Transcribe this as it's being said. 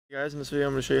Guys, in this video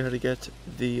I'm going to show you how to get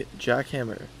the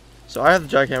Jackhammer. So I have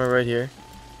the Jackhammer right here,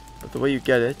 but the way you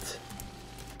get it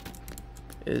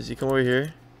is you come over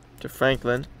here to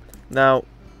Franklin. Now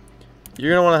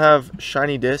you're going to want to have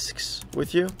shiny discs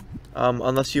with you,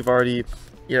 unless you've already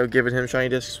given him shiny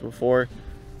discs before.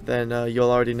 Then you'll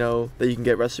already know that you can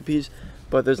get recipes,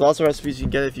 but there's lots of recipes you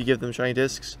can get if you give them shiny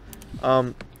discs.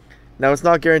 Now it's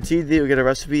not guaranteed that you'll get a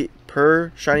recipe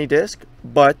per shiny disc,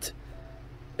 but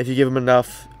if you give him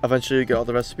enough, eventually you get all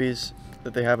the recipes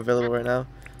that they have available right now.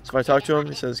 So if I talk to him,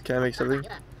 he says, "Can I make something?"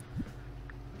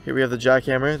 Here we have the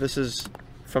Jackhammer. This is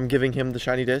from giving him the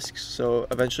shiny discs, so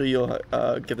eventually you'll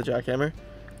get the Jackhammer.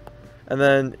 And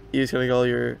then you just gotta get all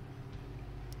your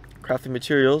crafting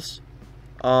materials.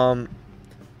 And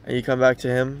you come back to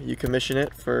him, you commission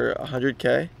it for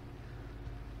 100k,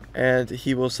 and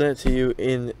he will send it to you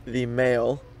in the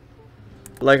mail,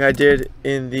 like I did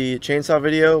in the chainsaw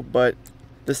video, but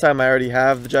this time I already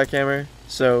have the Jackhammer,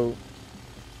 so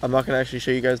I'm not going to actually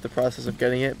show you guys the process of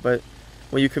getting it, but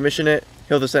when you commission it,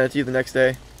 he'll just send it to you the next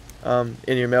day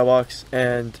in your mailbox,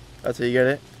 and that's how you get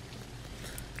it.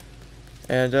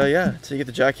 And yeah, so you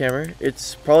get the Jackhammer.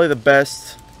 It's probably the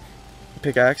best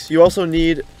pickaxe. You also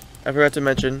need, I forgot to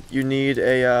mention, you need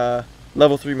a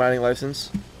level 3 mining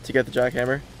license to get the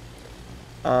Jackhammer.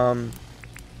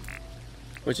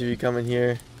 Which if you come in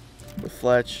here with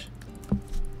Fletch,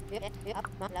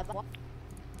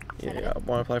 yeah, want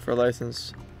to apply for a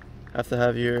license, have to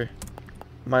have your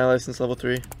mining license level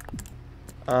 3.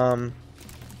 And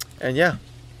yeah,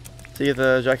 so you get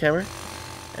the Jackhammer,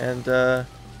 and the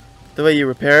way you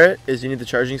repair it is you need the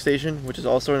charging station, which is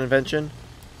also an invention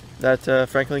that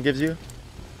Franklin gives you.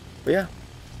 But yeah,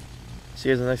 see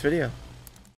you guys in the next video.